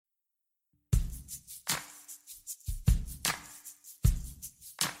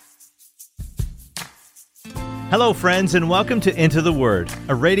Hello, friends, and welcome to Into the Word,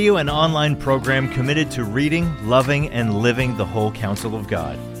 a radio and online program committed to reading, loving, and living the whole counsel of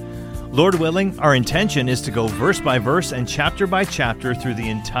God. Lord willing, our intention is to go verse by verse and chapter by chapter through the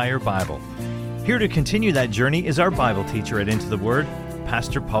entire Bible. Here to continue that journey is our Bible teacher at Into the Word,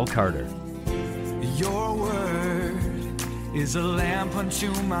 Pastor Paul Carter. Your word is a lamp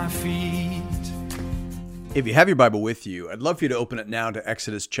unto my feet. If you have your Bible with you, I'd love for you to open it now to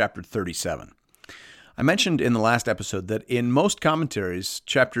Exodus chapter 37. I mentioned in the last episode that in most commentaries,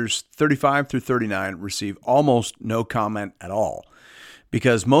 chapters 35 through 39 receive almost no comment at all,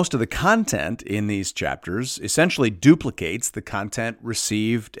 because most of the content in these chapters essentially duplicates the content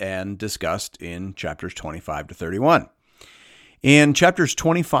received and discussed in chapters 25 to 31. In chapters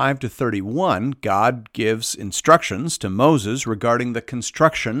 25 to 31, God gives instructions to Moses regarding the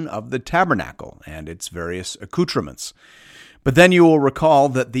construction of the tabernacle and its various accoutrements. But then you will recall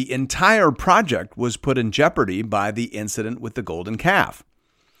that the entire project was put in jeopardy by the incident with the golden calf.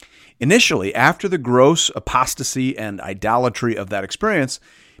 Initially, after the gross apostasy and idolatry of that experience,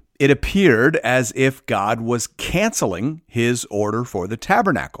 it appeared as if God was canceling his order for the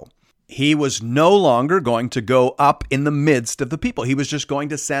tabernacle. He was no longer going to go up in the midst of the people. He was just going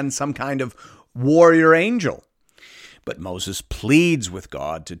to send some kind of warrior angel. But Moses pleads with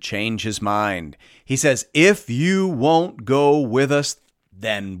God to change his mind. He says, if you won't go with us,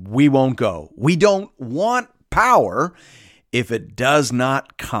 then we won't go. We don't want power if it does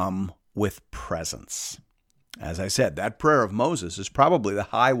not come with presence. As I said, that prayer of Moses is probably the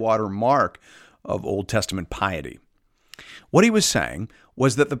high water mark of Old Testament piety. What he was saying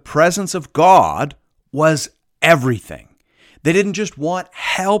was that the presence of God was everything. They didn't just want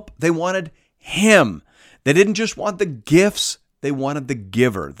help, they wanted him. They didn't just want the gifts, they wanted the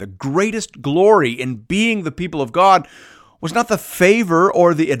giver. The greatest glory in being the people of God was not the favor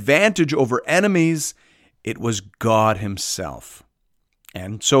or the advantage over enemies, it was God himself.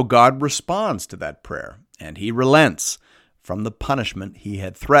 And so God responds to that prayer, and he relents from the punishment he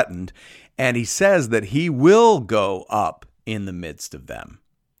had threatened, and he says that he will go up in the midst of them.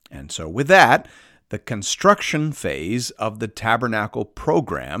 And so with that, the construction phase of the tabernacle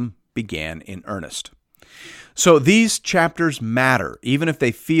program began in earnest. So these chapters matter, even if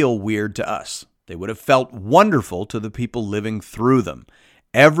they feel weird to us. They would have felt wonderful to the people living through them.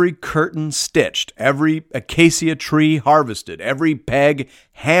 Every curtain stitched, every acacia tree harvested, every peg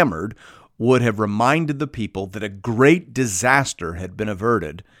hammered would have reminded the people that a great disaster had been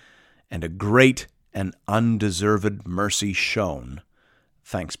averted and a great and undeserved mercy shown.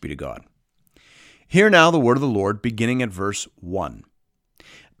 Thanks be to God. Hear now the word of the Lord, beginning at verse 1.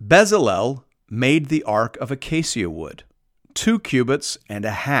 Bezalel made the ark of acacia wood. 2 cubits and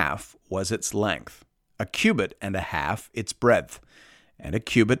a half was its length, 1 cubit and a half its breadth, and 1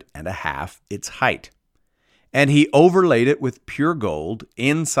 cubit and a half its height. And he overlaid it with pure gold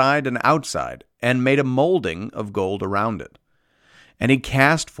inside and outside, and made a molding of gold around it. And he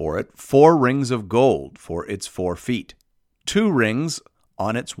cast for it 4 rings of gold for its 4 feet, 2 rings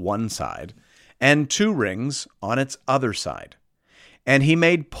on its one side, and 2 rings on its other side. And he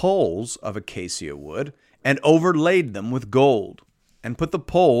made poles of acacia wood, and overlaid them with gold, and put the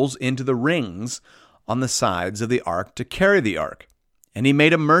poles into the rings on the sides of the ark to carry the ark. And he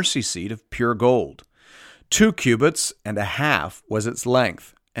made a mercy seat of pure gold. 2 cubits and a half was its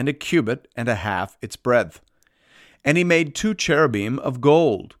length, and 1 cubit and a half its breadth. And he made 2 cherubim of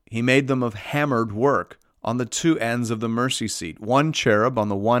gold. He made them of hammered work on the 2 ends of the mercy seat, 1 cherub on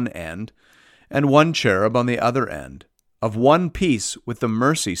the one end, and 1 cherub on the other end. Of one piece with the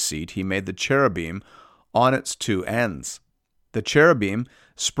mercy seat he made the cherubim on its 2 ends. The cherubim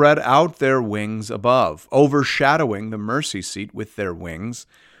spread out their wings above, overshadowing the mercy seat with their wings,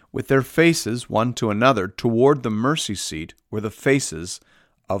 with their faces one to another. Toward the mercy seat were the faces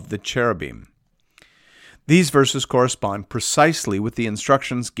of the cherubim. These verses correspond precisely with the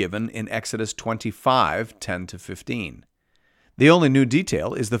instructions given in Exodus 25, 10-15. The only new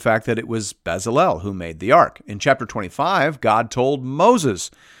detail is the fact that it was Bezalel who made the ark. In chapter 25, God told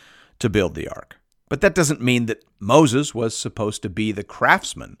Moses to build the ark. But that doesn't mean that Moses was supposed to be the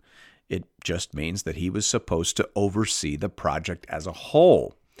craftsman. It just means that he was supposed to oversee the project as a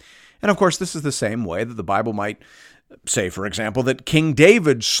whole. And of course, this is the same way that the Bible might say, for example, that King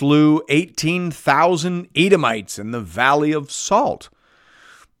David slew 18,000 Edomites in the Valley of Salt.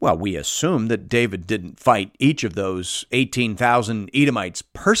 Well, we assume that David didn't fight each of those 18,000 Edomites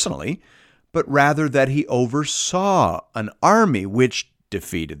personally, but rather that he oversaw an army which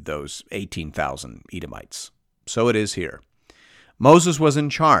defeated those 18,000 Edomites. So it is here. Moses was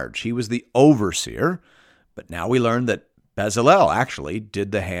in charge. He was the overseer, but now we learn that Bezalel actually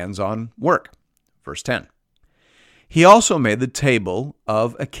did the hands-on work. Verse 10. He also made the table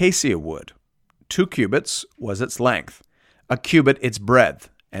of acacia wood. 2 cubits was its length, a cubit its breadth,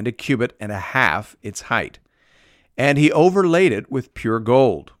 and a cubit and a half its height. And he overlaid it with pure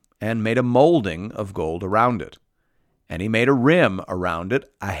gold, and made a molding of gold around it. And he made a rim around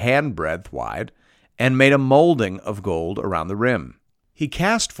it, a handbreadth wide, and made a molding of gold around the rim. He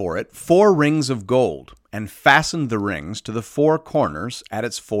cast for it 4 rings of gold, and fastened the rings to the 4 corners at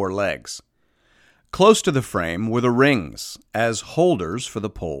its 4 legs. Close to the frame were the rings, as holders for the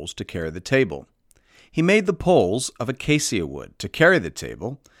poles to carry the table. He made the poles of acacia wood to carry the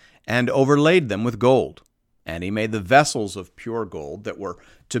table, and overlaid them with gold. And he made the vessels of pure gold that were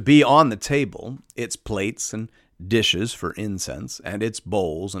to be on the table, its plates and dishes for incense, and its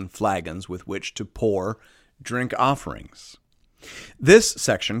bowls and flagons with which to pour drink offerings. This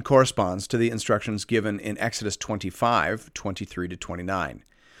section corresponds to the instructions given in Exodus 25, 23 to 29.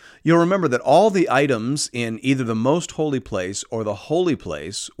 You'll remember that all the items in either the most holy place or the holy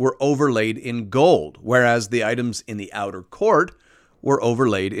place were overlaid in gold, whereas the items in the outer court were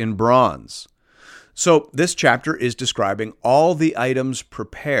overlaid in bronze. So this chapter is describing all the items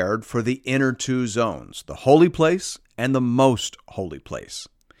prepared for the inner 2 zones, the holy place and the most holy place.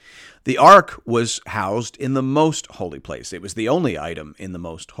 The ark was housed in the most holy place. It was the only item in the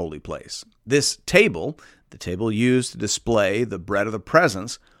most holy place. This table, the table used to display the bread of the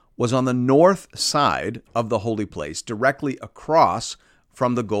presence, was on the north side of the holy place, directly across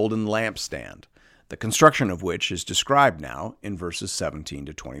from the golden lampstand, the construction of which is described now in verses 17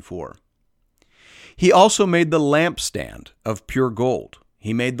 to 24. He also made the lampstand of pure gold.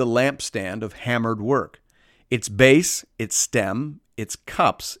 He made the lampstand of hammered work. Its base, its stem, its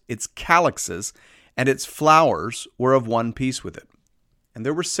cups, its calyxes, and its flowers were of one piece with it. And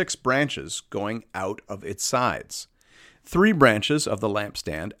there were 6 branches going out of its sides. 3 branches of the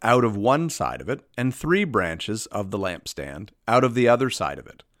lampstand out of one side of it, and 3 branches of the lampstand out of the other side of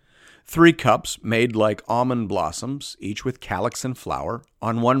it. 3 cups made like almond blossoms, each with calyx and flower,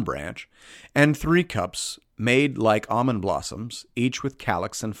 on one branch, and 3 cups made like almond blossoms, each with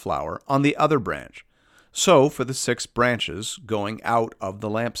calyx and flower, on the other branch. So for the 6 branches going out of the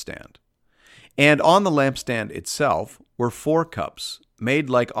lampstand. And on the lampstand itself were 4 cups made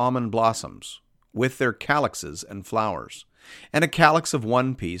like almond blossoms, with their calyxes and flowers, and a calyx of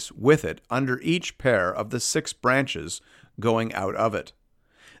one piece with it under each pair of the 6 branches going out of it.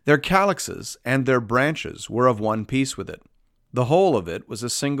 Their calyxes and their branches were of one piece with it. The whole of it was a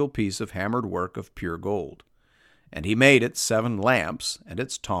single piece of hammered work of pure gold. And he made it 7 lamps, and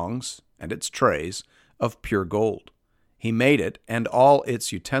its tongs, and its trays, of pure gold. He made it and all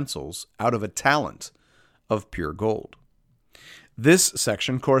its utensils out of a talent of pure gold. This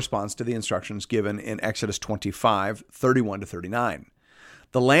section corresponds to the instructions given in Exodus 25, 31 to 39.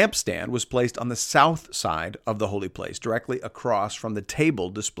 The lampstand was placed on the south side of the holy place, directly across from the table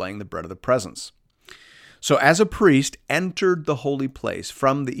displaying the bread of the presence. So as a priest entered the holy place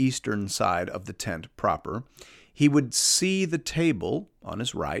from the eastern side of the tent proper, he would see the table on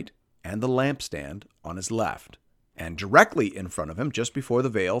his right and the lampstand on his left. And directly in front of him, just before the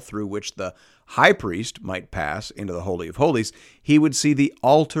veil through which the high priest might pass into the Holy of Holies, he would see the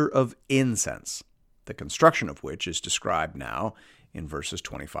altar of incense, the construction of which is described now in verses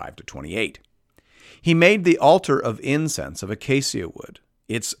 25 to 28. He made the altar of incense of acacia wood.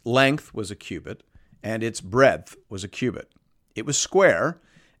 Its length was a cubit, and its breadth was a cubit. It was square,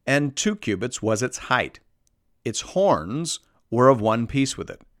 and 2 cubits was its height. Its horns were of one piece with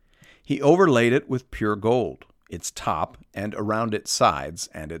it. He overlaid it with pure gold, its top, and around its sides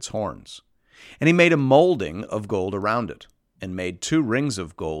and its horns. And he made a molding of gold around it, and made 2 rings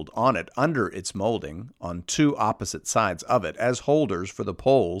of gold on it under its molding, on 2 opposite sides of it, as holders for the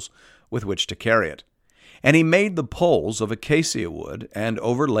poles with which to carry it. And he made the poles of acacia wood, and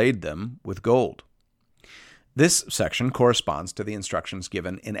overlaid them with gold. This section corresponds to the instructions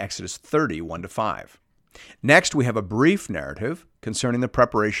given in Exodus 30, 1 to 5. Next, we have a brief narrative concerning the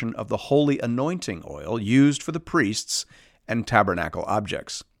preparation of the holy anointing oil used for the priests and tabernacle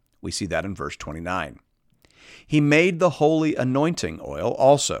objects. We see that in verse 29. He made the holy anointing oil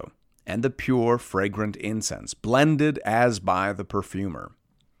also, and the pure, fragrant incense, blended as by the perfumer.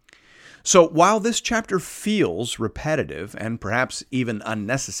 So while this chapter feels repetitive and perhaps even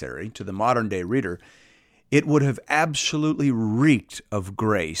unnecessary to the modern-day reader, it would have absolutely reeked of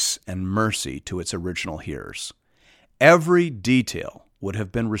grace and mercy to its original hearers. Every detail would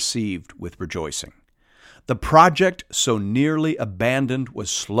have been received with rejoicing. The project so nearly abandoned was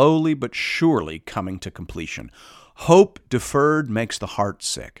slowly but surely coming to completion. Hope deferred makes the heart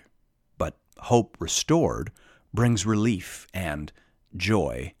sick, but hope restored brings relief and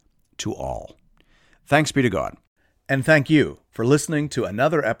joy to all. Thanks be to God. And thank you for listening to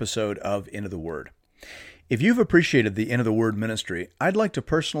another episode of Into the Word. If you've appreciated the Into the Word ministry, I'd like to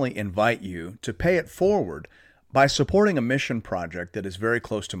personally invite you to pay it forward by supporting a mission project that is very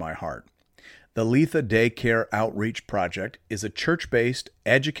close to my heart. The Letha Daycare Outreach Project is a church-based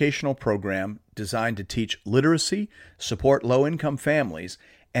educational program designed to teach literacy, support low-income families,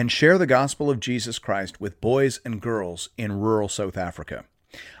 and share the gospel of Jesus Christ with boys and girls in rural South Africa.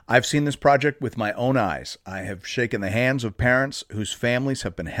 I've seen this project with my own eyes. I have shaken the hands of parents whose families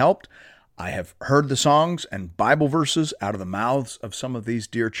have been helped. I have heard the songs and Bible verses out of the mouths of some of these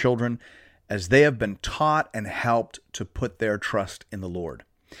dear children as they have been taught and helped to put their trust in the Lord.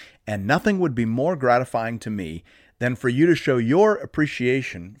 And nothing would be more gratifying to me than for you to show your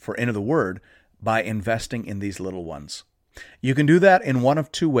appreciation for Into the Word by investing in these little ones. You can do that in one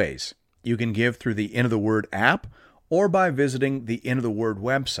of two ways. You can give through the Into the Word app or by visiting the Into the Word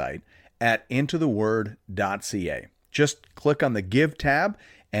website at intotheword.ca. Just click on the Give tab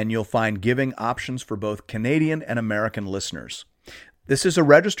and you'll find giving options for both Canadian and American listeners. This is a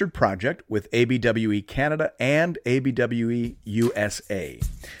registered project with ABWE Canada and ABWE USA.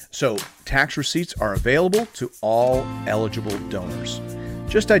 So tax receipts are available to all eligible donors.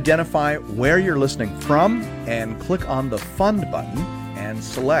 Just identify where you're listening from and click on the Fund button and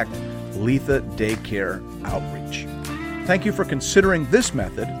select Letha Daycare Outreach. Thank you for considering this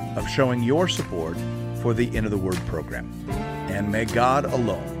method of showing your support for the Into the Word program. And may God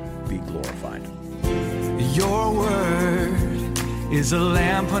alone be glorified. Your word is a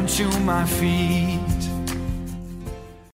lamp unto my feet